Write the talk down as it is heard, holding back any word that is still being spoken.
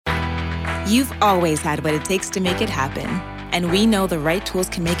You've always had what it takes to make it happen, and we know the right tools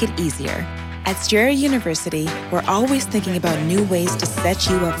can make it easier. At Strayer University, we're always thinking about new ways to set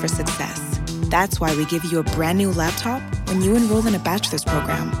you up for success. That's why we give you a brand new laptop when you enroll in a bachelor's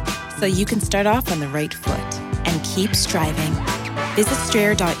program, so you can start off on the right foot and keep striving. Visit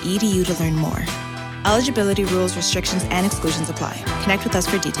strayer.edu to learn more. Eligibility rules, restrictions, and exclusions apply. Connect with us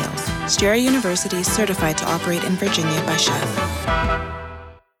for details. Strayer University is certified to operate in Virginia by Chev.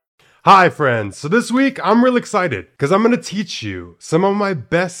 Hi friends, so this week I'm real excited because I'm going to teach you some of my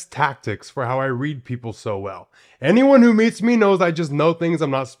best tactics for how I read people so well. Anyone who meets me knows I just know things I'm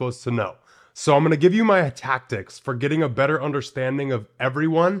not supposed to know. So I'm going to give you my tactics for getting a better understanding of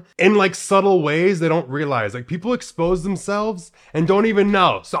everyone in like subtle ways they don't realize. Like people expose themselves and don't even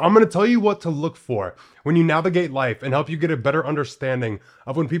know. So I'm going to tell you what to look for when you navigate life and help you get a better understanding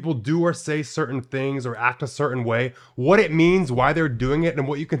of when people do or say certain things or act a certain way, what it means, why they're doing it, and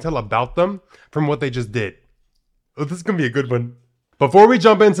what you can tell about them from what they just did. Oh, this is going to be a good one. Before we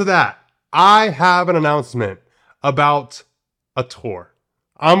jump into that, I have an announcement about a tour.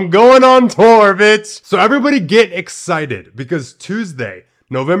 I'm going on tour, bitch. So everybody get excited because Tuesday,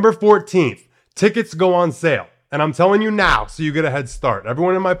 November 14th, tickets go on sale. And I'm telling you now, so you get a head start.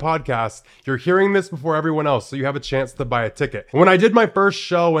 Everyone in my podcast, you're hearing this before everyone else, so you have a chance to buy a ticket. When I did my first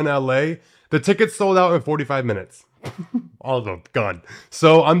show in LA, the tickets sold out in 45 minutes. All of them gone.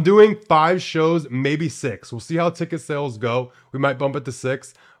 So I'm doing 5 shows, maybe 6. We'll see how ticket sales go. We might bump it to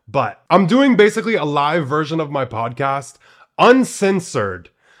 6. But I'm doing basically a live version of my podcast, uncensored,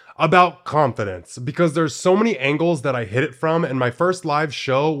 about confidence, because there's so many angles that I hit it from, and my first live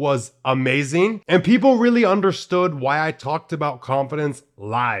show was amazing, and people really understood why I talked about confidence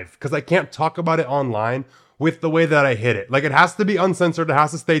live, because I can't talk about it online with the way that I hit it. Like, it has to be uncensored, it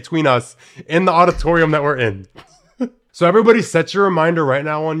has to stay between us in the auditorium that we're in. So everybody set your reminder right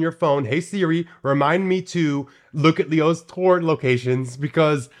now on your phone. Hey Siri, remind me to look at Leo's tour locations,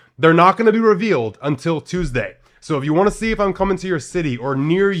 because they're not going to be revealed until Tuesday. So if you want to see if I'm coming to your city or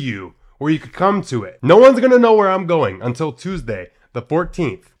near you, where you could come to it, no one's going to know where I'm going until Tuesday, the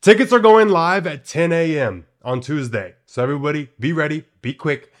 14th. Tickets are going live at 10 a.m. on Tuesday. So everybody be ready, be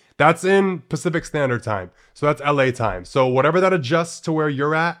quick. That's in Pacific Standard Time. So that's LA time. So whatever that adjusts to where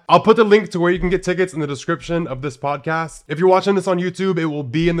you're at, I'll put the link to where you can get tickets in the description of this podcast. If you're watching this on YouTube, it will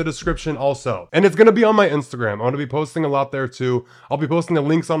be in the description also. And it's going to be on my Instagram. I'm going to be posting a lot there too. I'll be posting the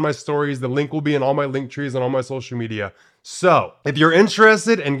links on my stories. The link will be in all my link trees and all my social media. So if you're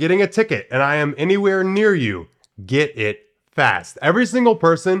interested in getting a ticket and I am anywhere near you, get it fast. Every single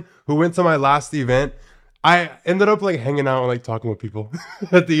person who went to my last event, I ended up like hanging out and like talking with people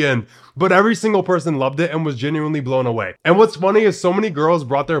at the end, but every single person loved it and was genuinely blown away. And what's funny is so many girls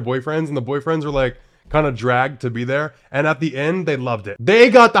brought their boyfriends and the boyfriends were like kind of dragged to be there. And at the end, they loved it.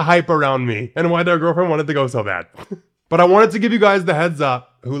 They got the hype around me and why their girlfriend wanted to go so bad. But I wanted to give you guys the heads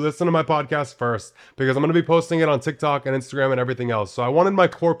up who listen to my podcast first, because I'm going to be posting it on TikTok and Instagram and everything else. So I wanted my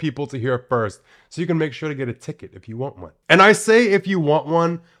core people to hear first so you can make sure to get a ticket if you want one. And I say if you want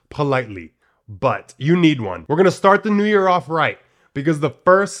one politely, but you need one. We're going to start the new year off right, because the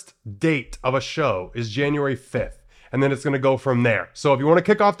first date of a show is January 5th, and then it's going to go from there. So if you want to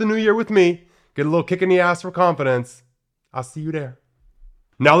kick off the new year with me, get a little kick in the ass for confidence, I'll see you there.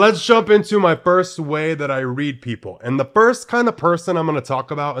 Now let's jump into my first way that I read people. And the first kind of person I'm going to talk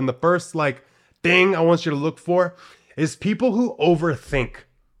about, and the first like thing I want you to look for, is people who overthink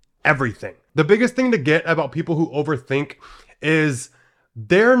everything. The biggest thing to get about people who overthink is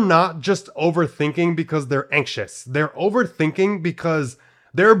they're not just overthinking because they're anxious. They're overthinking because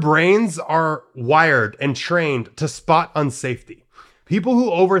their brains are wired and trained to spot unsafety. People who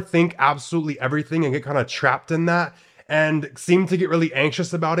overthink absolutely everything and get kind of trapped in that and seem to get really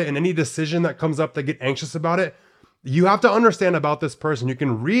anxious about it, and any decision that comes up, they get anxious about it. You have to understand about this person. You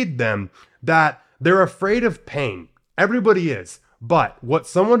can read them that they're afraid of pain. Everybody is. But what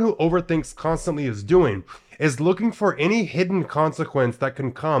someone who overthinks constantly is doing is looking for any hidden consequence that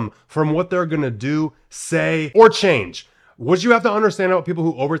can come from what they're going to do, say, or change. What you have to understand about people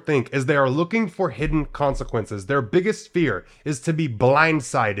who overthink is they are looking for hidden consequences. Their biggest fear is to be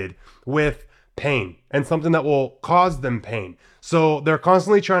blindsided with pain and something that will cause them pain. So they're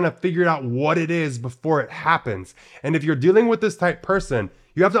constantly trying to figure out what it is before it happens. And if you're dealing with this type person,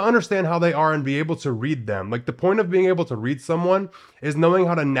 you have to understand how they are and be able to read them. Like, the point of being able to read someone is knowing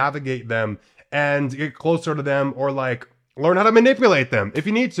how to navigate them and get closer to them, or like learn how to manipulate them if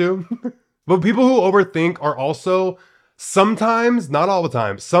you need to. But people who overthink are also sometimes, not all the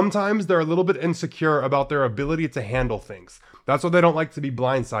time, sometimes they're a little bit insecure about their ability to handle things. That's why they don't like to be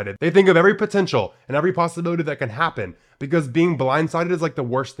blindsided. They think of every potential and every possibility that can happen, because being blindsided is like the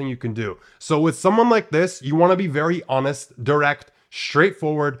worst thing you can do. So with someone like this, you want to be very honest, direct,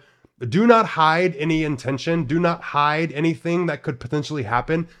 straightforward. Do not hide any intention. Do not hide anything that could potentially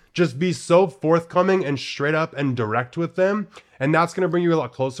happen. Just be so forthcoming and straight up and direct with them. And that's going to bring you a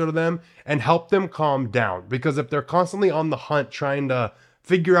lot closer to them and help them calm down. Because if they're constantly on the hunt trying to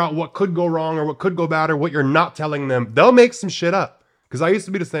figure out what could go wrong or what could go bad or what you're not telling them, they'll make some shit up. Because I used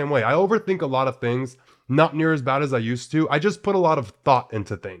to be the same way. I overthink a lot of things, not near as bad as I used to. I just put a lot of thought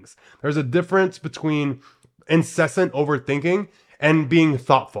into things. There's a difference between incessant overthinking and being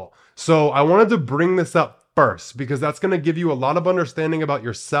thoughtful. So I wanted to bring this up first because that's going to give you a lot of understanding about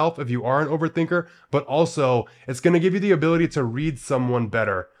yourself if you are an overthinker, but also it's going to give you the ability to read someone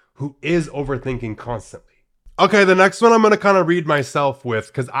better who is overthinking constantly. Okay, the next one I'm going to kind of read myself with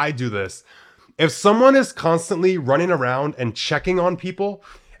because I do this. If someone is constantly running around and checking on people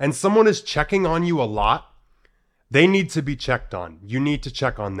and someone is checking on you a lot, they need to be checked on. You need to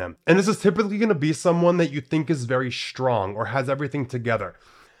check on them. And this is typically going to be someone that you think is very strong or has everything together.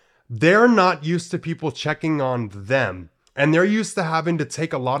 They're not used to people checking on them. And they're used to having to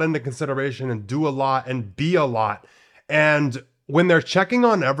take a lot into consideration and do a lot and be a lot. And when they're checking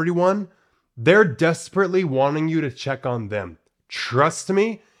on everyone, they're desperately wanting you to check on them. Trust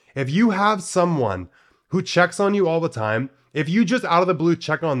me, if you have someone who checks on you all the time, if you just out of the blue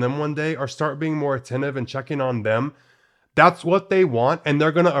check on them one day or start being more attentive and checking on them, that's what they want and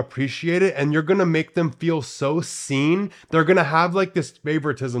they're going to appreciate it and you're going to make them feel so seen. They're going to have like this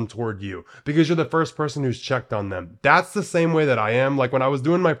favoritism toward you because you're the first person who's checked on them. That's the same way that I am. Like when I was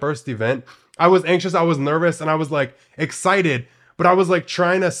doing my first event, I was anxious, I was nervous, and I was like excited, but I was like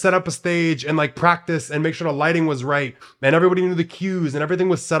trying to set up a stage and like practice and make sure the lighting was right and everybody knew the cues and everything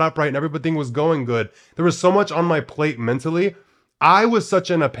was set up right and everything was going good. There was so much on my plate mentally. I was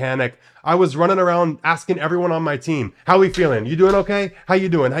such in a panic. I was running around asking everyone on my team, how we feeling? You doing okay? How you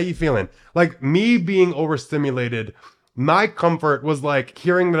doing? How you feeling? Like me being overstimulated, my comfort was like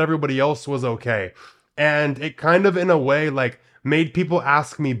hearing that everybody else was okay. And it kind of in a way like made people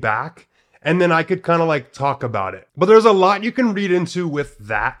ask me back. And then I could kind of like talk about it. But there's a lot you can read into with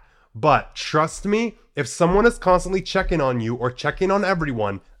that. But trust me, if someone is constantly checking on you or checking on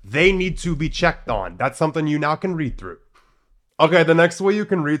everyone, they need to be checked on. That's something you now can read through. Okay, the next way you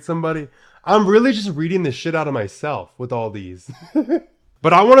can read somebody, I'm really just reading the shit out of myself with all these.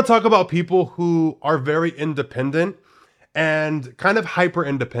 But I want to talk about people who are very independent and kind of hyper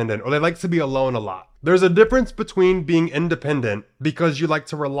independent, or they like to be alone a lot. There's a difference between being independent because you like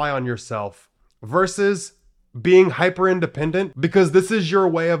to rely on yourself versus being hyper independent because this is your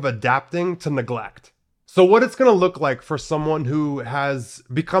way of adapting to neglect. So what it's going to look like for someone who has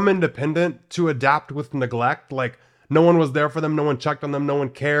become independent to adapt with neglect, like no one was there for them, no one checked on them, no one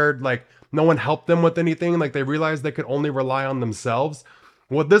cared, like no one helped them with anything, like they realized they could only rely on themselves.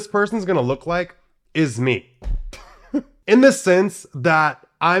 What this person's going to look like is me. In the sense that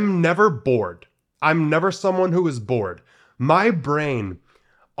I'm never bored. I'm never someone who is bored. My brain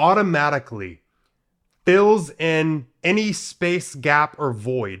automatically fills in any space, gap, or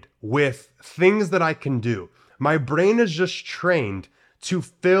void with things that I can do. My brain is just trained to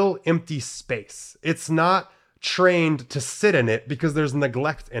fill empty space. It's not trained to sit in it because there's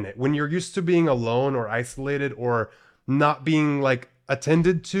neglect in it. When you're used to being alone or isolated or not being like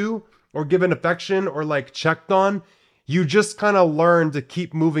attended to or given affection or like checked on, you just kind of learn to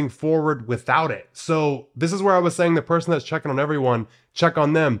keep moving forward without it. So this is where I was saying the person that's checking on everyone, check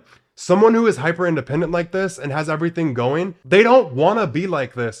on them. Someone who is hyper independent like this and has everything going, they don't want to be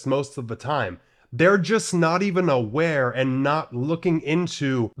like this most of the time. They're just not even aware and not looking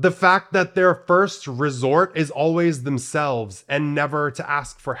into the fact that their first resort is always themselves and never to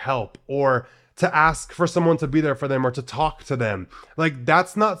ask for help or to ask for someone to be there for them or to talk to them. Like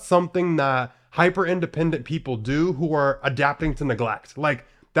that's not something that hyper independent people do who are adapting to neglect. Like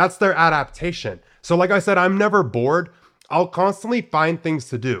that's their adaptation. So like I said, I'm never bored. I'll constantly find things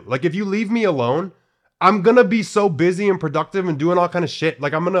to do. Like if you leave me alone, I'm gonna be so busy and productive and doing all kind of shit.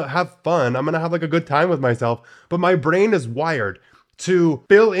 Like I'm gonna have fun. I'm gonna have like a good time with myself. But my brain is wired to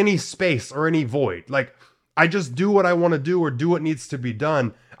fill any space or any void. Like I just do what I want to do or do what needs to be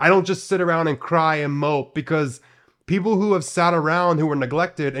done. I don't just sit around and cry and mope because people who have sat around who were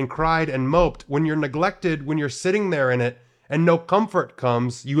neglected and cried and moped, when you're neglected, when you're sitting there in it and no comfort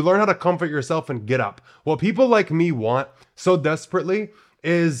comes, you learn how to comfort yourself and get up. What people like me want so desperately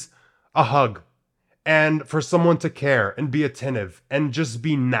is a hug. And for someone to care and be attentive and just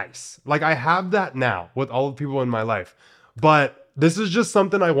be nice. Like I have that now with all the people in my life. But this is just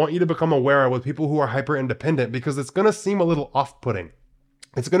something I want you to become aware of with people who are hyper independent because it's going to seem a little off-putting.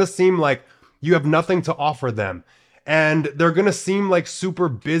 It's going to seem like you have nothing to offer them. and they're gonna seem like super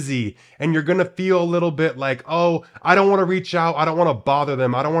busy, and you're gonna feel a little bit like, oh, I don't want to reach out, I don't want to bother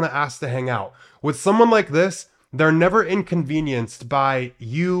them, I don't want to ask to hang out. With someone like this, they're never inconvenienced by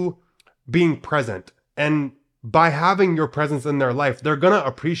you being present, and by having your presence in their life, they're gonna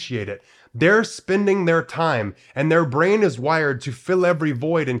appreciate it. They're spending their time, and their brain is wired to fill every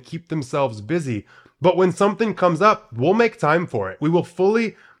void and keep themselves busy. But when something comes up, we'll make time for it. We will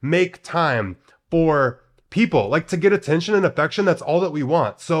fully make time for people, like to get attention and affection. That's all that we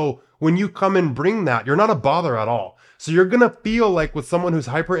want. So when you come and bring that, you're not a bother at all. So you're gonna feel like, with someone who's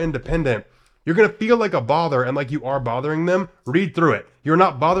hyper independent, you're gonna feel like a bother and like you are bothering them. Read through it. You're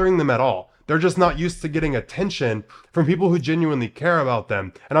not bothering them at all. They're just not used to getting attention from people who genuinely care about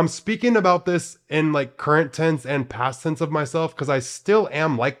them. And I'm speaking about this in like current tense and past tense of myself, because I still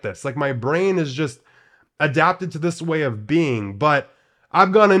am like this. Like my brain is just adapted to this way of being, but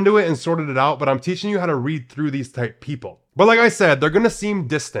I've gone into it and sorted it out. But I'm teaching you how to read through these type people. But like I said, they're gonna seem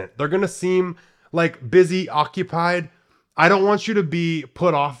distant. They're gonna seem like busy, occupied. I don't want you to be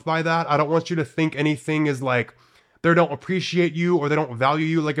put off by that. I don't want you to think anything is like they don't appreciate you or they don't value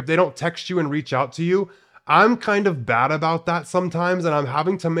you. Like if they don't text you and reach out to you, I'm kind of bad about that sometimes. And I'm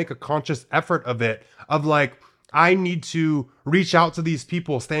having to make a conscious effort of it, of like, I need to reach out to these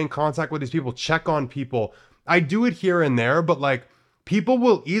people, stay in contact with these people, check on people. I do it here and there, but like people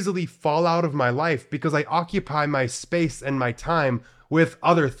will easily fall out of my life because I occupy my space and my time with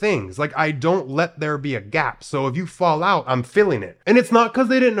other things. Like I don't let there be a gap. So if you fall out, I'm feeling it. And it's not because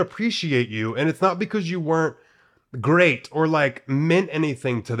they didn't appreciate you, and it's not because you weren't great or like meant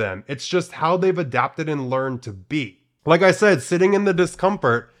anything to them. It's just how they've adapted and learned to be. Like I said, sitting in the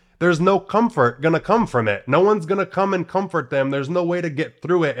discomfort, there's no comfort gonna come from it. No one's gonna come and comfort them. There's no way to get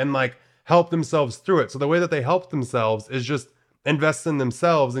through it and like help themselves through it. So the way that they help themselves is just invest in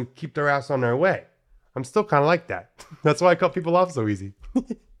themselves and keep their ass on their way. I'm still kind of like that. That's why I cut people off so easy.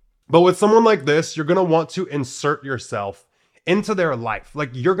 But with someone like this, you're gonna want to insert yourself into their life.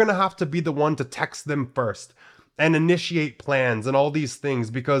 Like you're gonna have to be the one to text them first and initiate plans and all these things,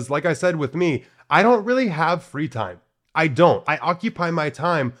 because like I said, with me, I don't really have free time. I don't. I occupy my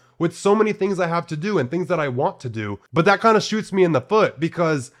time with so many things I have to do and things that I want to do. But that kind of shoots me in the foot,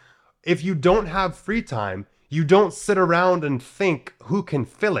 because if you don't have free time, you don't sit around and think who can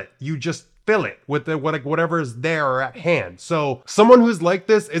fill it. You just fill it with whatever is there or at hand. So someone who's like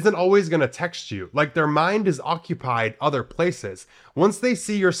this isn't always going to text you. Like their mind is occupied other places. Once they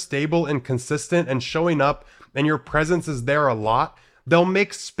see you're stable and consistent and showing up and your presence is there a lot, they'll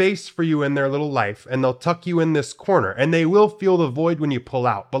make space for you in their little life and they'll tuck you in this corner, and they will feel the void when you pull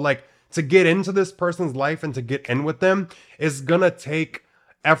out. But like to get into this person's life and to get in with them is gonna take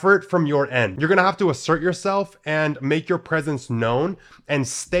effort from your end. You're gonna have to assert yourself and make your presence known and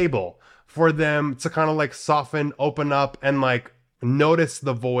stable for them to kind of like soften, open up, and like notice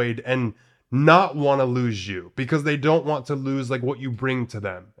the void and not want to lose you, because they don't want to lose like what you bring to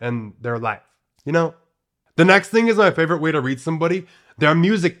them and their life, you know? The next thing is my favorite way to read somebody: their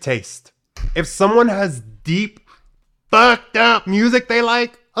music taste. If someone has deep, fucked up music they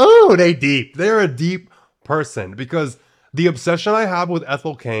like, oh, they deep. They're a deep person. Because the obsession I have with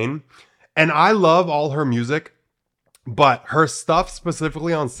Ethel Cain, and I love all her music, but her stuff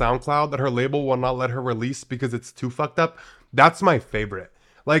specifically on SoundCloud that her label will not let her release because it's too fucked up, that's my favorite.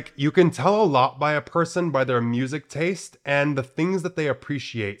 Like, you can tell a lot by a person by their music taste and the things that they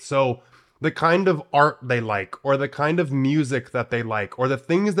appreciate. So the kind of art they like, or the kind of music that they like, or the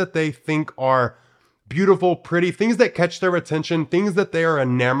things that they think are beautiful, pretty, things that catch their attention, things that they are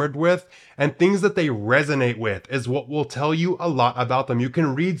enamored with, and things that they resonate with is what will tell you a lot about them. You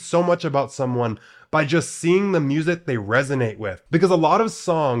can read so much about someone by just seeing the music they resonate with, because a lot of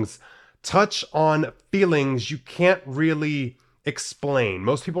songs touch on feelings you can't really explain.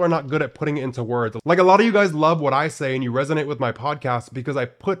 Most people are not good at putting it into words. Like a lot of you guys love what I say and you resonate with my podcast because I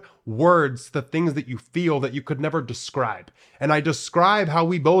put words to things that you feel that you could never describe. And I describe how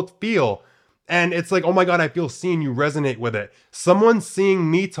we both feel. And it's like, oh my God, I feel seen. You resonate with it. Someone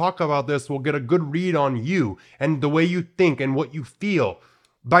seeing me talk about this will get a good read on you and the way you think and what you feel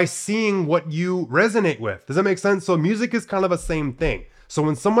by seeing what you resonate with. Does that make sense? So music is kind of the same thing. So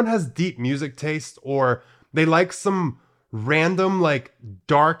when someone has deep music taste, or they like some random, like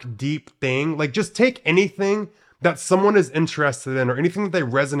dark, deep thing, like just take anything that someone is interested in or anything that they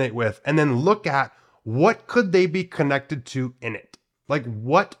resonate with, and then look at what could they be connected to in it. Like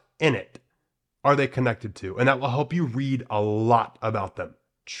what in it are they connected to? And that will help you read a lot about them.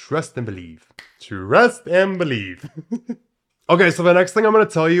 Trust and believe. Trust and believe. Okay, so the next thing I'm going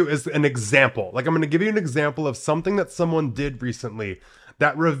to tell you is an example. Like I'm going to give you an example of something that someone did recently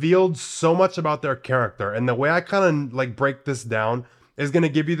that revealed so much about their character. And the way I kind of like break this down is going to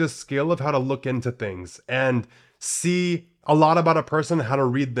give you the skill of how to look into things and see a lot about a person, how to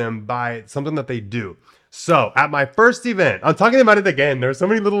read them by something that they do. So at my first event, I'm talking about it again. There's so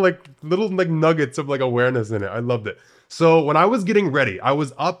many little nuggets of like awareness in it. I loved it. So when I was getting ready, I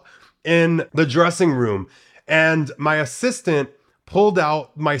was up in the dressing room and my assistant pulled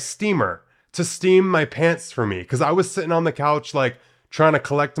out my steamer to steam my pants for me. Cause I was sitting on the couch, like trying to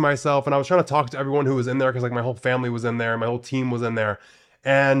collect myself. And I was trying to talk to everyone who was in there. Cause like my whole family was in there. My whole team was in there.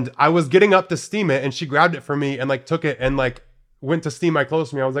 And I was getting up to steam it and she grabbed it from me and like took it and like went to steam my clothes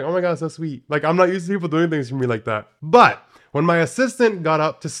for me. I was like, oh my God, so sweet. Like I'm not used to people doing things for me like that. But when my assistant got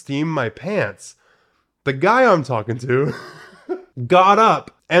up to steam my pants, the guy I'm talking to got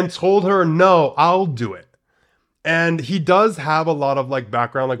up and told her, no, I'll do it. And he does have a lot of like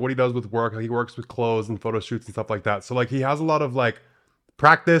background, like what he does with work. Like he works with clothes and photo shoots and stuff like that. So like he has a lot of like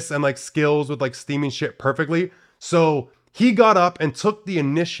practice and like skills with like steaming shit perfectly. So he got up and took the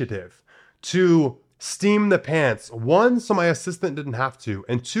initiative to steam the pants. One, so my assistant didn't have to.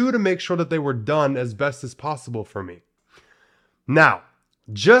 And two, to make sure that they were done as best as possible for me. Now,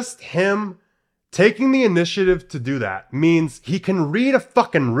 just him taking the initiative to do that means he can read a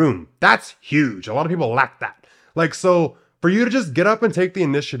fucking room. That's huge. A lot of people lack that. Like, so for you to just get up and take the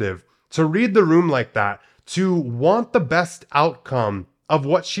initiative to read the room like that, to want the best outcome of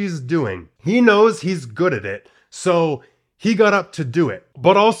what she's doing, he knows he's good at it. So he got up to do it.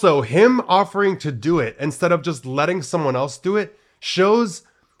 But also him offering to do it instead of just letting someone else do it shows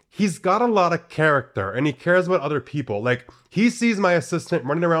he's got a lot of character and he cares about other people. Like he sees my assistant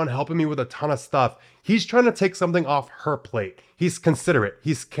running around helping me with a ton of stuff. He's trying to take something off her plate. He's considerate.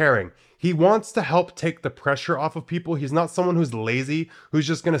 He's caring. He wants to help take the pressure off of people. He's not someone who's lazy, who's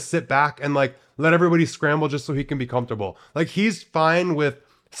just going to sit back and like let everybody scramble just so he can be comfortable. Like he's fine with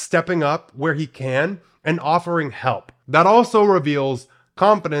stepping up where he can and offering help. That also reveals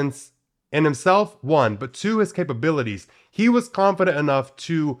confidence in himself, one, but two, his capabilities. He was confident enough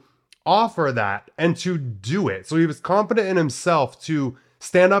to offer that and to do it. So he was confident in himself to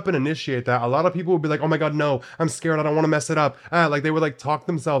stand up and initiate that. A lot of people would be like, oh my God, no, I'm scared. I don't want to mess it up. Like they would like talk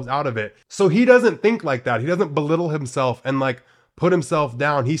themselves out of it. So he doesn't think like that. He doesn't belittle himself and like put himself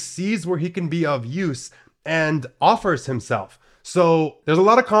down. He sees where he can be of use and offers himself. So there's a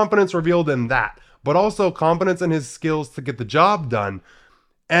lot of confidence revealed in that, but also confidence in his skills to get the job done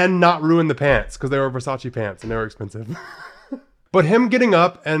and not ruin the pants because they were Versace pants and they were expensive. But him getting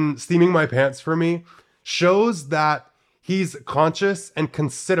up and steaming my pants for me shows that he's conscious and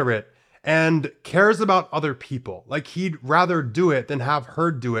considerate and cares about other people. Like he'd rather do it than have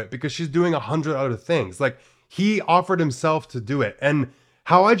her do it because she's doing 100 other things. Like he offered himself to do it. And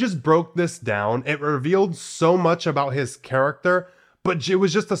how I just broke this down, it revealed so much about his character, but it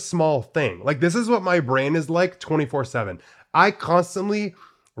was just a small thing. Like this is what my brain is like 24/7. I constantly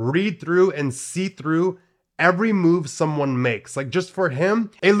read through and see through every move someone makes. Like just for him,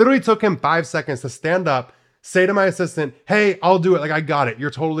 it literally took him 5 seconds to stand up, say to my assistant, hey, I'll do it. Like, I got it. You're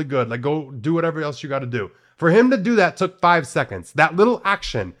totally good. Like, go do whatever else you got to do. For him to do that took 5 seconds. That little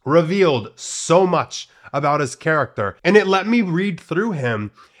action revealed so much about his character. And it let me read through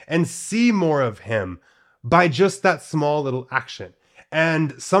him and see more of him by just that small little action.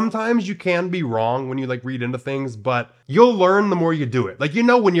 And sometimes you can be wrong when you like read into things, but you'll learn the more you do it. Like, you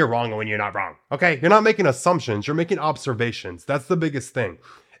know when you're wrong and when you're not wrong. Okay. You're not making assumptions. You're making observations. That's the biggest thing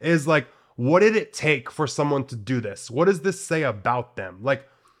is like, what did it take for someone to do this? What does this say about them? Like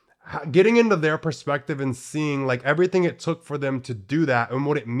getting into their perspective and seeing like everything it took for them to do that and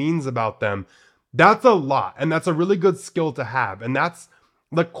what it means about them. That's a lot. And that's a really good skill to have. And that's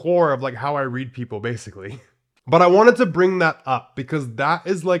the core of like how I read people basically. But I wanted to bring that up because that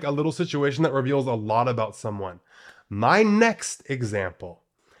is like a little situation that reveals a lot about someone. My next example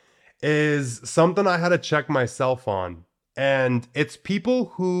is something I had to check myself on. And it's people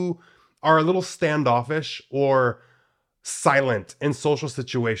who are a little standoffish or silent in social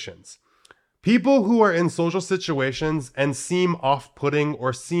situations. People who are in social situations and seem off-putting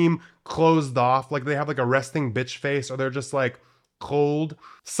or seem closed off, like they have like a resting bitch face or they're just like cold.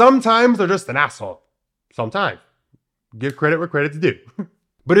 Sometimes they're just an asshole. Sometimes. Give credit where credit's due.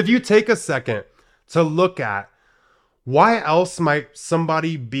 But if you take a second to look at why else might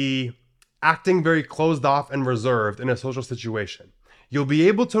somebody be acting very closed off and reserved in a social situation, you'll be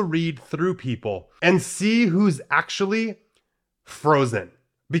able to read through people and see who's actually frozen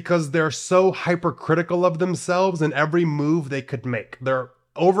because they're so hypercritical of themselves and every move they could make. They're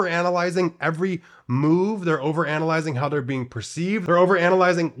overanalyzing every move. They're overanalyzing how they're being perceived. They're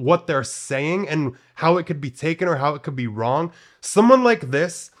overanalyzing what they're saying and how it could be taken or how it could be wrong. Someone like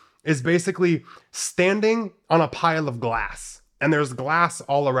this is basically standing on a pile of glass, and there's glass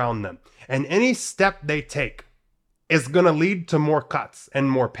all around them. And any step they take is going to lead to more cuts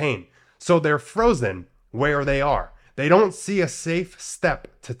and more pain. So they're frozen where they are. They don't see a safe step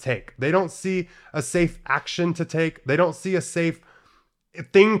to take. They don't see a safe action to take. They don't see a safe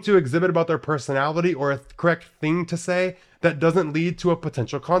thing to exhibit about their personality or a correct thing to say that doesn't lead to a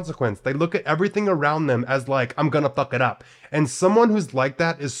potential consequence. They look at everything around them as like, I'm gonna fuck it up. And someone who's like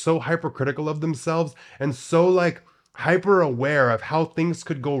that is so hypercritical of themselves and so like hyper aware of how things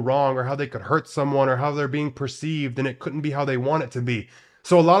could go wrong or how they could hurt someone or how they're being perceived and it couldn't be how they want it to be.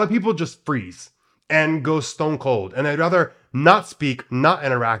 So a lot of people just freeze and go stone cold, and they'd rather not speak, not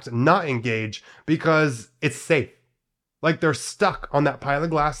interact, not engage because it's safe. Like they're stuck on that pile of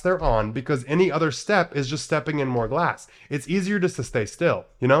glass they're on because any other step is just stepping in more glass. It's easier just to stay still,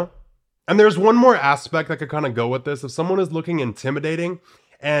 you know? And there's one more aspect that could kind of go with this. If someone is looking intimidating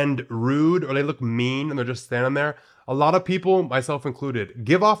and rude or they look mean and they're just standing there, a lot of people, myself included,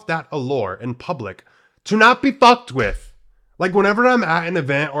 give off that allure in public to not be fucked with. Like whenever I'm at an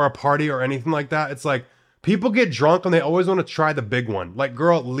event or a party or anything like that, it's like people get drunk and they always want to try the big one. Like,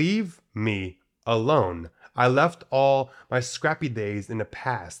 girl, leave me alone. I left all my scrappy days in the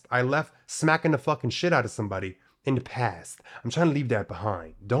past. I left smacking the fucking shit out of somebody in the past. I'm trying to leave that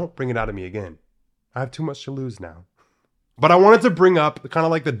behind. Don't bring it out of me again. I have too much to lose now. But I wanted to bring up kind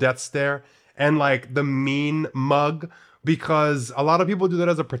of like the death stare and like the mean mug because a lot of people do that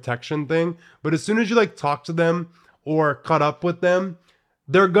as a protection thing. But as soon as you like talk to them or cut up with them,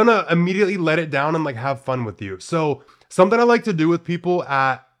 they're gonna immediately let it down and like have fun with you. So something I like to do with people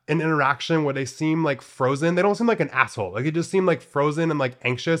at an interaction where they seem like frozen, they don't seem like an asshole. Like they just seem like frozen and like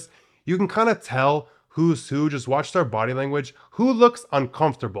anxious. You can kind of tell who's who, just watch their body language. Who looks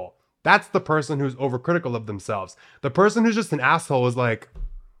uncomfortable? That's the person who's overcritical of themselves. The person who's just an asshole is like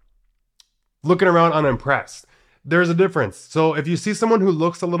looking around unimpressed. There's a difference. So if you see someone who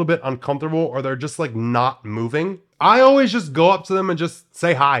looks a little bit uncomfortable or they're just like not moving, I always just go up to them and just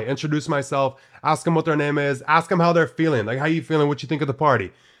say hi, introduce myself, ask them what their name is, ask them how they're feeling. Like, how you feeling? What you think of the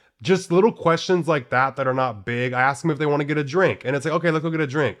party? Just little questions like that that are not big. I ask them if they want to get a drink and it's like, okay, let's go get a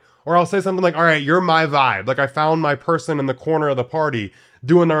drink. Or I'll say something like, all right, you're my vibe. Like I found my person in the corner of the party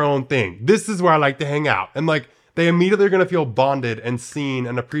doing their own thing. This is where I like to hang out. And like, they immediately are going to feel bonded and seen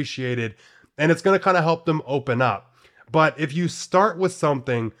and appreciated. And it's going to kind of help them open up. But if you start with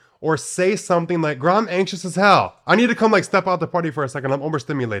something or say something like, girl, I'm anxious as hell. I need to come like step out the party for a second. I'm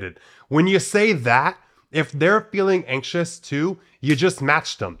overstimulated. When you say that, if they're feeling anxious too, you just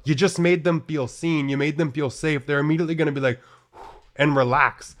matched them. You just made them feel seen. You made them feel safe. They're immediately going to be like, and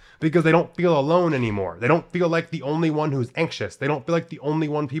relax because they don't feel alone anymore. They don't feel like the only one who's anxious. They don't feel like the only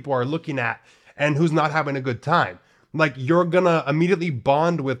one people are looking at and who's not having a good time. Like you're gonna immediately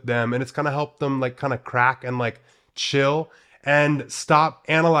bond with them and it's gonna help them like kind of crack and like chill and stop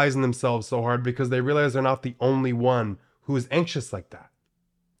analyzing themselves so hard because they realize they're not the only one who is anxious like that.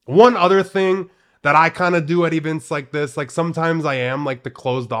 One other thing that I kind of do at events like this, like sometimes I am like the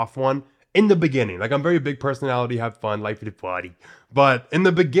closed off one in the beginning. Like I'm very big personality, have fun, life of the party. But in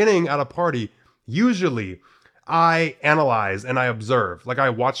the beginning at a party, usually I analyze and I observe. Like I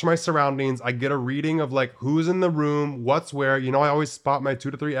watch my surroundings. I get a reading of like who's in the room, what's where. You know, I always spot my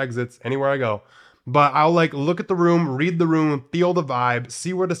 2 to 3 exits anywhere I go. But I'll like look at the room, read the room, feel the vibe,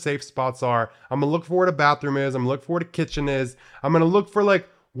 see where the safe spots are. I'm gonna look for where the bathroom is. I'm gonna look for where the kitchen is. I'm gonna look for like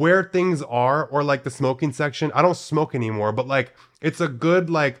where things are or like the smoking section. I don't smoke anymore, but like it's a good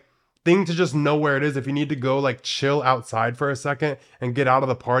like thing to just know where it is if you need to go like chill outside for a second and get out of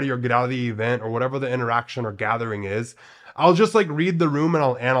the party or get out of the event or whatever the interaction or gathering is. I'll just like read the room and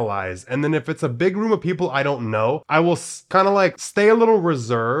I'll analyze. And then if it's a big room of people I don't know, I will kind of like stay a little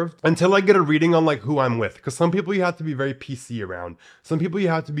reserved until I get a reading on like who I'm with. Because some people you have to be very PC around. Some people you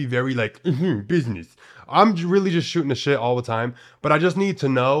have to be very like business. I'm really just shooting the shit all the time. But I just need to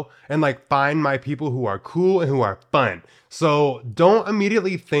know and like find my people who are cool and who are fun. So don't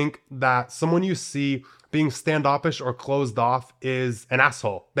immediately think that someone you see being standoffish or closed off is an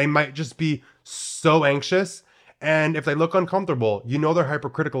asshole. They might just be so anxious. And if they look uncomfortable, you know they're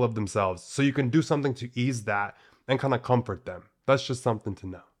hypercritical of themselves. So you can do something to ease that and kind of comfort them. That's just something to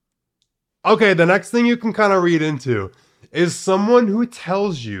know. Okay, the next thing you can kind of read into is someone who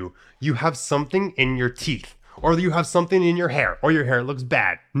tells you you have something in your teeth or you have something in your hair or your hair looks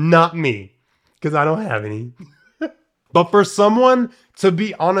bad. Not me, because I don't have any. But for someone to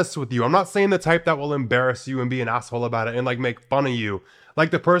be honest with you, I'm not saying the type that will embarrass you and be an asshole about it and like make fun of you.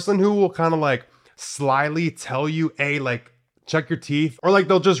 Like the person who will kind of like slyly tell you, hey, like check your teeth, or like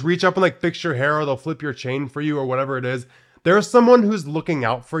they'll just reach up and like fix your hair, or they'll flip your chain for you, or whatever it is. There's someone who's looking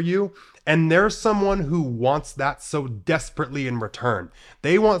out for you, and there's someone who wants that so desperately in return.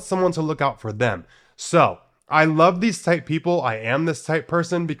 They want someone to look out for them. So I love these type people. I am this type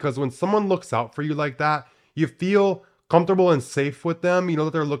person, because when someone looks out for you like that, you feel comfortable and safe with them. You know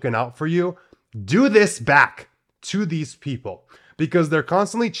that they're looking out for you. Do this back to these people, because they're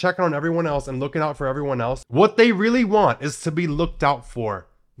constantly checking on everyone else and looking out for everyone else. What they really want is to be looked out for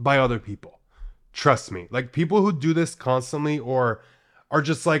by other people. Trust me, like people who do this constantly or are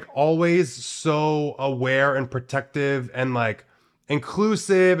just like always so aware and protective and like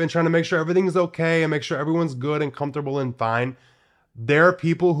inclusive and trying to make sure everything's okay and make sure everyone's good and comfortable and fine. There are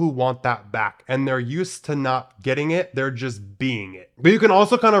people who want that back, and they're used to not getting it. They're just being it. But you can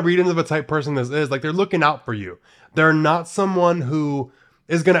also kind of read into the type person this is. Like they're looking out for you. They're not someone who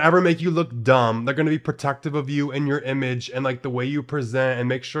is going to ever make you look dumb. They're going to be protective of you and your image and like the way you present, and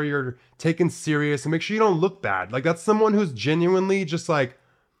make sure you're taken serious and make sure you don't look bad. Like that's someone who's genuinely just like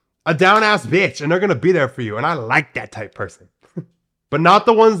a down ass bitch, and they're going to be there for you. And I like that type person. But not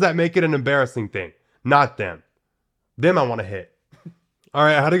the ones that make it an embarrassing thing. Not them. Them I want to hit. All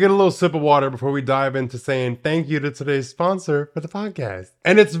right, I had to get a little sip of water before we dive into saying thank you to today's sponsor for the podcast.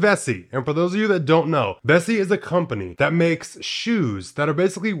 And it's Vessi. And for those of you that don't know, Vessi is a company that makes shoes that are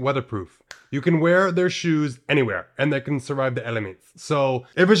basically weatherproof. You can wear their shoes anywhere and they can survive the elements. So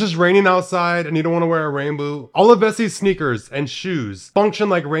if it's just raining outside and you don't want to wear a rain boot, all of Vessi's sneakers and shoes function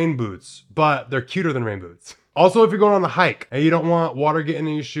like rain boots, but they're cuter than rain boots. Also, if you're going on a hike and you don't want water getting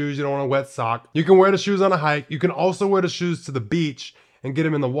in your shoes, you don't want a wet sock, you can wear the shoes on a hike. You can also wear the shoes to the beach and get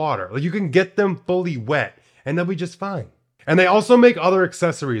them in the water. Like you can get them fully wet and they'll be just fine. And they also make other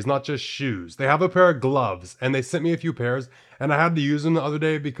accessories, not just shoes. They have a pair of gloves, and they sent me a few pairs, and I had to use them the other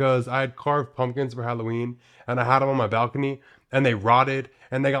day because I had carved pumpkins for Halloween and I had them on my balcony and they rotted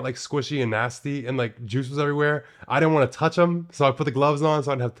and they got like squishy and nasty and like juice was everywhere. I didn't want to touch them, so I put the gloves on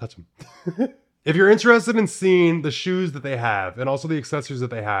so I didn't have to touch them. If you're interested in seeing the shoes that they have and also the accessories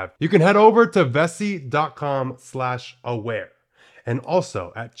that they have, you can head over to vessi.com/aware. And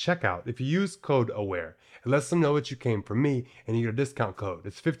also at checkout, if you use code AWARE, it lets them know that you came from me and you get a discount code.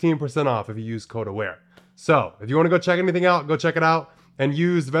 It's 15% off if you use code AWARE. So if you want to go check anything out, go check it out and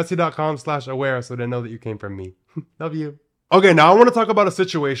use vessi.com/aware so they know that you came from me. Love you. Okay, now I want to talk about a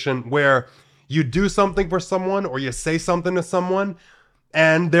situation where you do something for someone or you say something to someone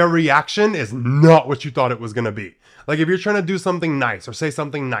and their reaction is not what you thought it was going to be. Like if you're trying to do something nice or say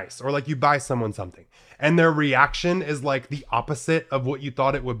something nice, or like you buy someone something and their reaction is like the opposite of what you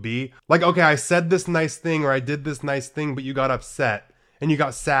thought it would be. Like, okay, I said this nice thing or I did this nice thing, but you got upset and you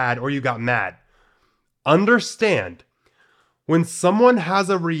got sad or you got mad. Understand, when someone has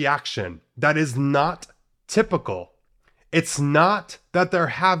a reaction that is not typical, it's not that they're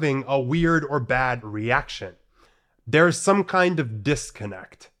having a weird or bad reaction. There's some kind of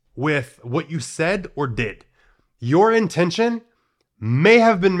disconnect with what you said or did. Your intention may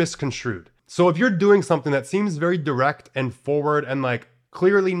have been misconstrued. So if you're doing something that seems very direct and forward and like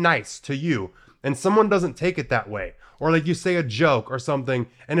clearly nice to you, and someone doesn't take it that way, or like you say a joke or something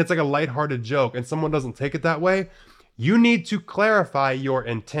and it's like a lighthearted joke and someone doesn't take it that way, you need to clarify your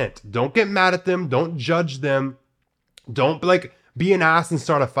intent. Don't get mad at them. Don't judge them. Don't like be an ass and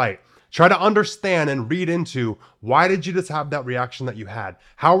start a fight. Try to understand and read into, why did you just have that reaction that you had?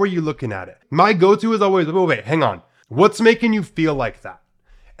 How were you looking at it? My go-to is always, wait, hang on. What's making you feel like that?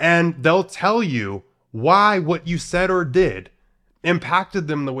 And they'll tell you why what you said or did impacted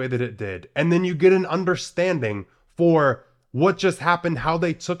them the way that it did. And then you get an understanding for what just happened, how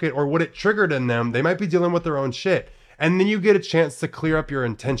they took it, or what it triggered in them. They might be dealing with their own shit. And then you get a chance to clear up your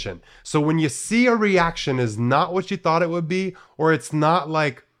intention. So when you see a reaction is not what you thought it would be, or it's not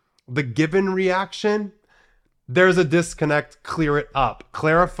like the given reaction, there's a disconnect. Clear it up.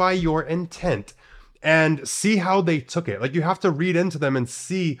 Clarify your intent and see how they took it. Like you have to read into them and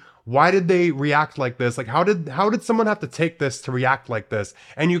see, why did they react like this? Like how did someone have to take this to react like this?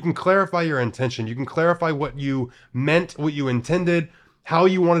 And you can clarify your intention. You can clarify what you meant, what you intended, how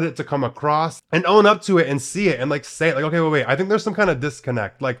you wanted it to come across, and own up to it and see it and like say it like, okay, wait, I think there's some kind of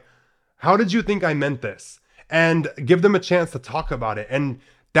disconnect. Like, how did you think I meant this? And give them a chance to talk about it. And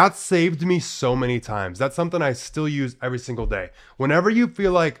that saved me so many times. That's something I still use every single day. Whenever you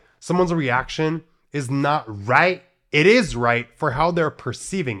feel like someone's reaction is not right, it is right for how they're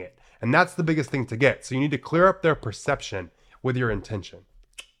perceiving it. And that's the biggest thing to get. So you need to clear up their perception with your intention.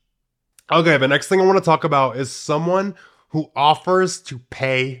 Okay, the next thing I want to talk about is someone who offers to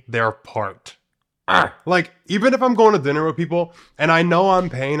pay their part. Like, even if I'm going to dinner with people and I know I'm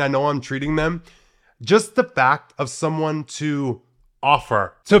paying, I know I'm treating them, just the fact of someone to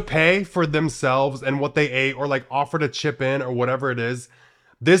offer to pay for themselves and what they ate, or like offer to chip in or whatever it is,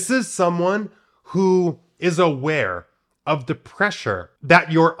 this is someone who is aware of the pressure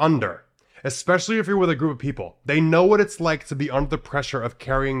that you're under, especially if you're with a group of people. They know what it's like to be under the pressure of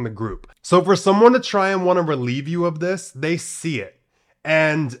carrying the group. So for someone to try and want to relieve you of this, they see it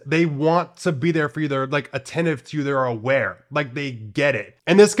and they want to be there for you. They're like attentive to you. They're aware, like they get it.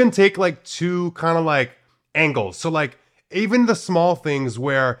 And this can take like two kind of like angles. So like even the small things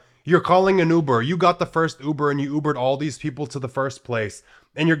where you're calling an Uber, you got the first Uber and you Ubered all these people to the first place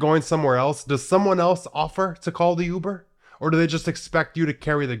and you're going somewhere else. Does someone else offer to call the Uber? Or do they just expect you to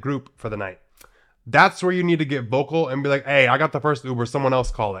carry the group for the night? That's where you need to get vocal and be like, hey, I got the first Uber, someone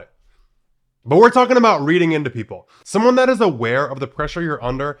else call it. But we're talking about reading into people. Someone that is aware of the pressure you're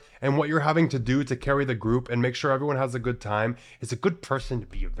under and what you're having to do to carry the group and make sure everyone has a good time is a good person to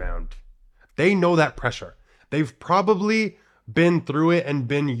be around. They know that pressure. They've probably been through it and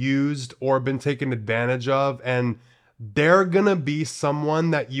been used or been taken advantage of, and they're gonna be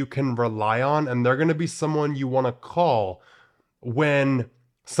someone that you can rely on, and they're gonna be someone you want to call when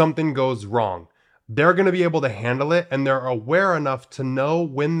something goes wrong. They're going to be able to handle it, and they're aware enough to know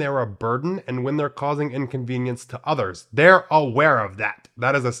when they're a burden and when they're causing inconvenience to others. They're aware of that.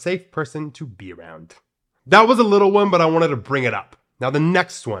 That is a safe person to be around. That was a little one, but I wanted to bring it up. Now, the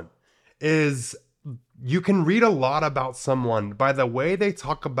next one is you can read a lot about someone by the way they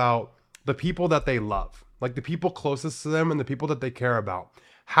talk about the people that they love, like the people closest to them and the people that they care about.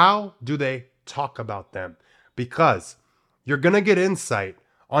 How do they talk about them? Because you're going to get insight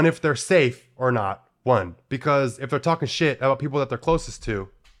on if they're safe or not. One, because if they're talking shit about people that they're closest to,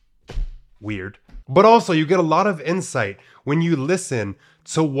 weird. But also you get a lot of insight when you listen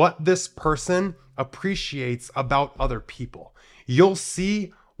to what this person appreciates about other people. You'll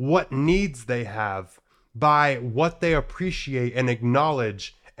see what needs they have by what they appreciate and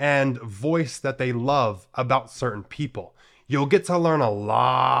acknowledge and voice that they love about certain people. You'll get to learn a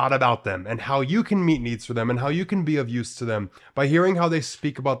lot about them and how you can meet needs for them and how you can be of use to them by hearing how they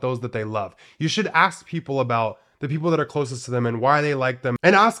speak about those that they love. You should ask people about the people that are closest to them and why they like them,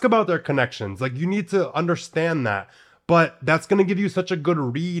 and ask about their connections. Like, you need to understand that, but that's going to give you such a good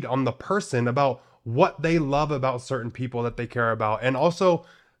read on the person about what they love about certain people that they care about. And also,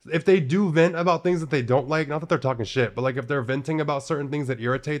 if they do vent about things that they don't like, not that they're talking shit, but like if they're venting about certain things that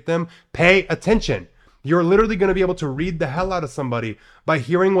irritate them, pay attention. You're literally going to be able to read the hell out of somebody by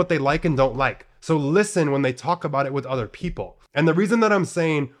hearing what they like and don't like. So listen when they talk about it with other people. And the reason that I'm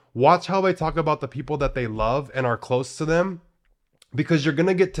saying watch how they talk about the people that they love and are close to them, because you're going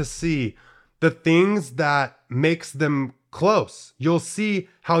to get to see the things that makes them close. You'll see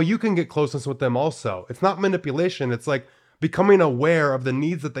how you can get closeness with them also. It's not manipulation. It's like becoming aware of the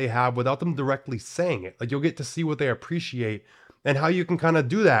needs that they have without them directly saying it. Like, you'll get to see what they appreciate and how you can kind of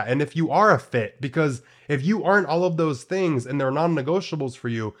do that. And if you are a fit, because if you aren't all of those things and they're non-negotiables for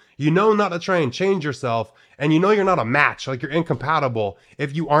you, you know not to try and change yourself, and you know you're not a match, like you're incompatible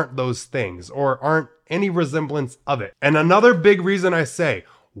if you aren't those things or aren't any resemblance of it. And another big reason I say,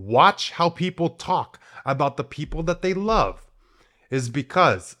 watch how people talk about the people that they love, is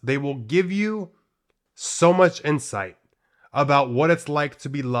because they will give you so much insight about what it's like to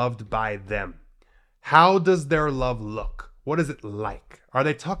be loved by them. How does their love look? What is it like? Are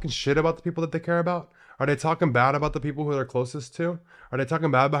they talking shit about the people that they care about? Are they talking bad about the people who they're closest to? Are they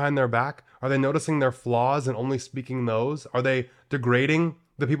talking bad behind their back? Are they noticing their flaws and only speaking those? Are they degrading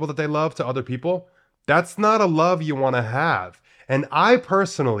the people that they love to other people? That's not a love you want to have. And I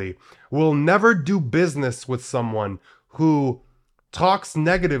personally will never do business with someone who talks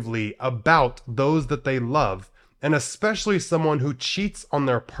negatively about those that they love, and especially someone who cheats on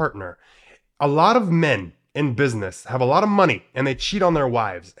their partner. A lot of men in business have a lot of money and they cheat on their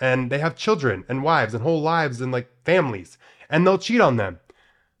wives, and they have children and wives and whole lives and like families, and they'll cheat on them.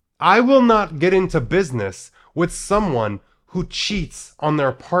 I will not get into business with someone who cheats on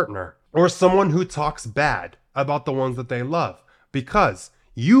their partner or someone who talks bad about the ones that they love, because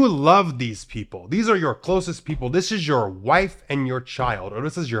you love these people. These are your closest people. This is your wife and your child, or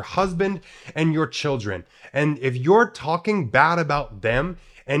this is your husband and your children. And if you're talking bad about them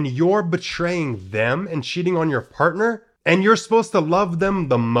and you're betraying them and cheating on your partner, and you're supposed to love them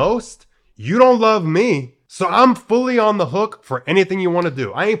the most, you don't love me. So I'm fully on the hook for anything you want to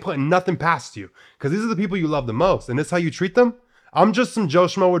do. I ain't putting nothing past you, because these are the people you love the most, and this is how you treat them? I'm just some Joe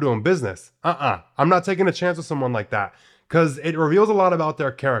Schmo doing business. I'm not taking a chance with someone like that, because it reveals a lot about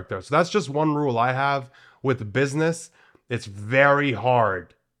their character. So that's just one rule I have with business. It's very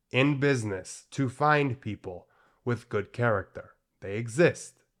hard in business to find people with good character. They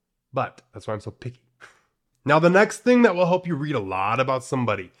exist, but that's why I'm so picky. Now, the next thing that will help you read a lot about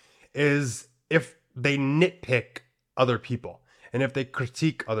somebody is if they nitpick other people and if they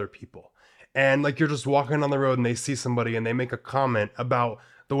critique other people. And like you're just walking on the road and they see somebody and they make a comment about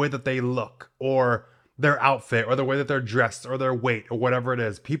the way that they look or their outfit or the way that they're dressed or their weight or whatever it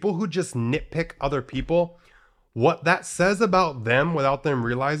is. People who just nitpick other people, what that says about them without them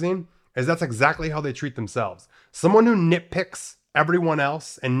realizing is that's exactly how they treat themselves. Someone who nitpicks everyone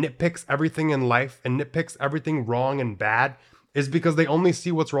else and nitpicks everything in life and nitpicks everything wrong and bad is because they only see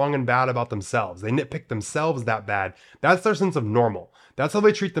what's wrong and bad about themselves. They nitpick themselves that bad. That's their sense of normal. That's how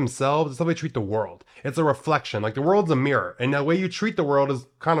they treat themselves. That's how they treat the world. It's a reflection. Like the world's a mirror, and the way you treat the world is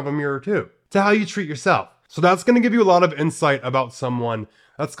kind of a mirror too, to how you treat yourself. So that's going to give you a lot of insight about someone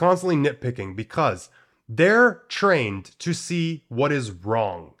that's constantly nitpicking because they're trained to see what is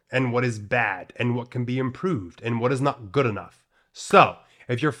wrong and what is bad and what can be improved and what is not good enough. So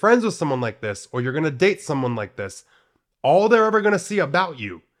if you're friends with someone like this, or you're going to date someone like this, all they're ever going to see about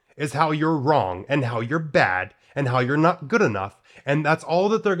you is how you're wrong and how you're bad and how you're not good enough. And that's all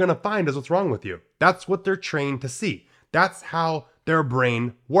that they're going to find is what's wrong with you. That's what they're trained to see. That's how their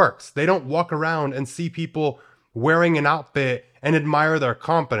brain works. They don't walk around and see people wearing an outfit and admire their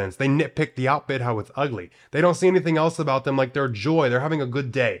confidence. They nitpick the outfit, how it's ugly. They don't see anything else about them like their joy, they're having a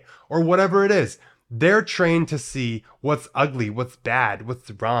good day, or whatever it is. They're trained to see what's ugly, what's bad,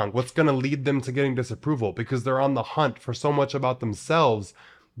 what's wrong, what's going to lead them to getting disapproval because they're on the hunt for so much about themselves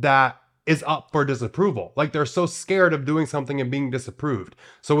that is up for disapproval. Like they're so scared of doing something and being disapproved.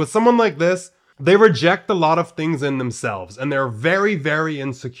 So with someone like this, they reject a lot of things in themselves and they're very, very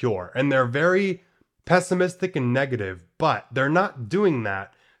insecure and they're very pessimistic and negative, but they're not doing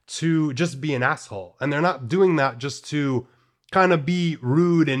that to just be an asshole. And they're not doing that just to kind of be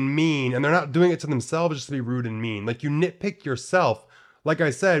rude and mean, and they're not doing it to themselves just to be rude and mean. Like you nitpick yourself, like I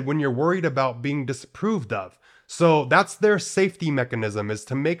said, when you're worried about being disapproved of. So that's their safety mechanism, is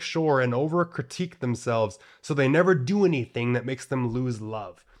to make sure and over critique themselves so they never do anything that makes them lose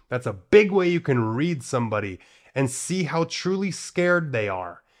love. That's a big way you can read somebody and see how truly scared they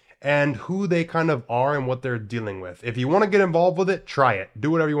are and who they kind of are and what they're dealing with. If you want to get involved with it, try it.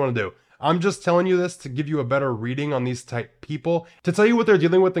 Do whatever you want to do. I'm just telling you this to give you a better reading on these type people, to tell you what they're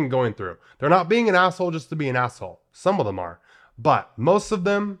dealing with and going through. They're not being an asshole just to be an asshole. Some of them are. But most of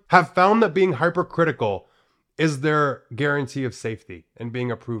them have found that being hypercritical is their guarantee of safety and being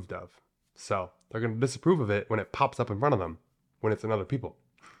approved of. So they're going to disapprove of it when it pops up in front of them, when it's in other people.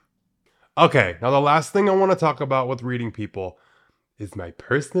 Okay, now the last thing I want to talk about with reading people is my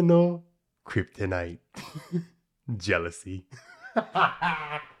personal kryptonite. Jealousy.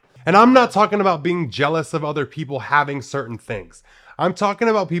 And I'm not talking about being jealous of other people having certain things. I'm talking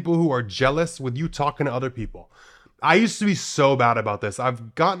about people who are jealous with you talking to other people. I used to be so bad about this.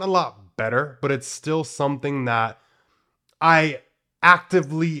 I've gotten a lot better, but it's still something that I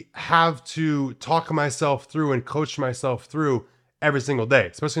actively have to talk myself through and coach myself through every single day,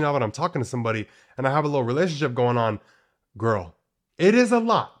 especially now that I'm talking to somebody and I have a little relationship going on. Girl, it is a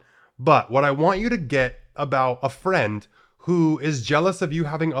lot. But what I want you to get about a friend who is jealous of you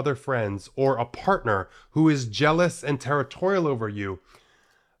having other friends, or a partner who is jealous and territorial over you,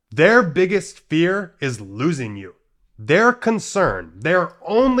 their biggest fear is losing you. Their concern, their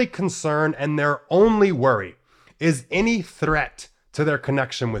only concern and their only worry is any threat to their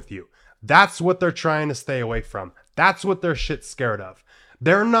connection with you. That's what they're trying to stay away from. That's what they're shit scared of.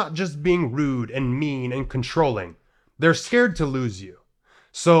 They're not just being rude and mean and controlling. They're scared to lose you.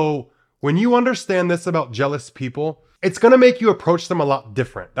 So when you understand this about jealous people, it's going to make you approach them a lot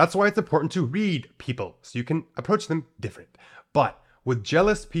different. That's why it's important to read people so you can approach them different. But with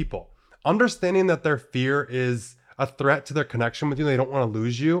jealous people, understanding that their fear is a threat to their connection with you, they don't want to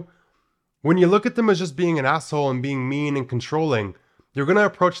lose you. When you look at them as just being an asshole and being mean and controlling, you're going to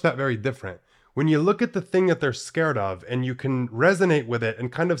approach that very different. When you look at the thing that they're scared of and you can resonate with it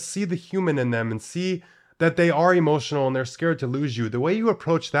and kind of see the human in them and see that they are emotional and they're scared to lose you, the way you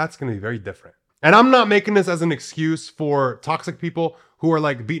approach that's going to be very different. And I'm not making this as an excuse for toxic people who are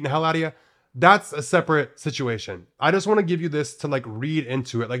like beating the hell out of you. That's a separate situation. I just want to give you this to like read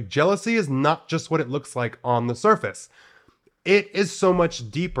into it. Like jealousy is not just what it looks like on the surface. It is so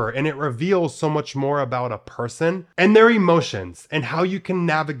much deeper and it reveals so much more about a person and their emotions and how you can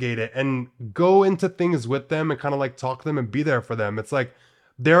navigate it and go into things with them and kind of like talk to them and be there for them. It's like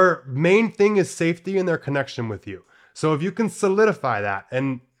their main thing is safety and their connection with you. So if you can solidify that,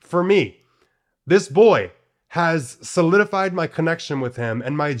 and for me, this boy has solidified my connection with him,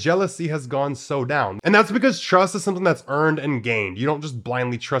 and my jealousy has gone so down. And that's because trust is something that's earned and gained. You don't just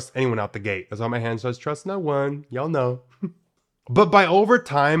blindly trust anyone out the gate. That's why my hand says trust no one. Y'all know. But by over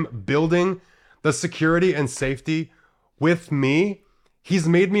time building the security and safety with me, he's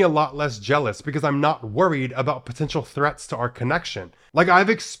made me a lot less jealous because I'm not worried about potential threats to our connection. Like, I've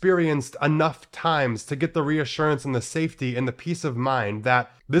experienced enough times to get the reassurance and the safety and the peace of mind that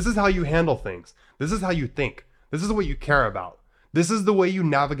this is how you handle things. This is how you think. This is what you care about. This is the way you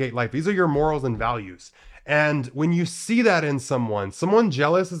navigate life. These are your morals and values. And when you see that in someone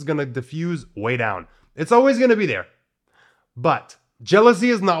jealous is going to diffuse way down. It's always going to be there. But jealousy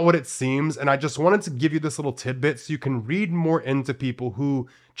is not what it seems, and I just wanted to give you this little tidbit so you can read more into people who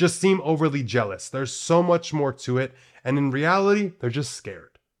just seem overly jealous. There's so much more to it, and in reality, they're just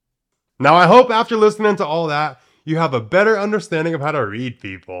scared. Now, I hope after listening to all that, you have a better understanding of how to read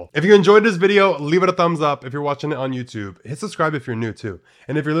people. If you enjoyed this video, leave it a thumbs up. If you're watching it on YouTube, hit subscribe if you're new too.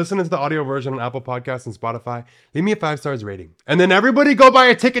 And if you're listening to the audio version on Apple Podcasts and Spotify, leave me a 5-star rating. And then everybody go buy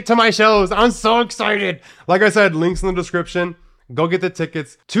a ticket to my shows. I'm so excited. Like I said, links in the description. Go get the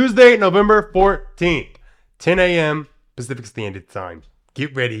tickets. Tuesday, November 14th, 10 a.m. Pacific Standard Time.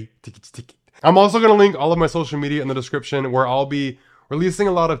 Get ready to get your ticket. I'm also going to link all of my social media in the description where I'll be releasing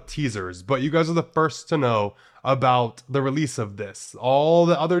a lot of teasers, but you guys are the first to know about the release of this. All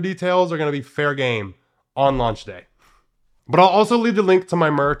the other details are going to be fair game on launch day. But I'll also leave the link to my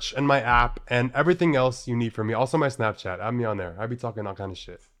merch and my app and everything else you need from me. Also my Snapchat. Add me on there. I be talking all kind of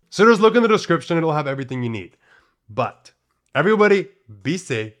shit. So just look in the description. It'll have everything you need. But everybody, be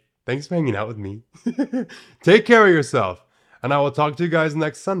safe. Thanks for hanging out with me. Take care of yourself. And I will talk to you guys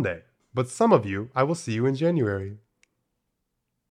next Sunday. But some of you, I will see you in January.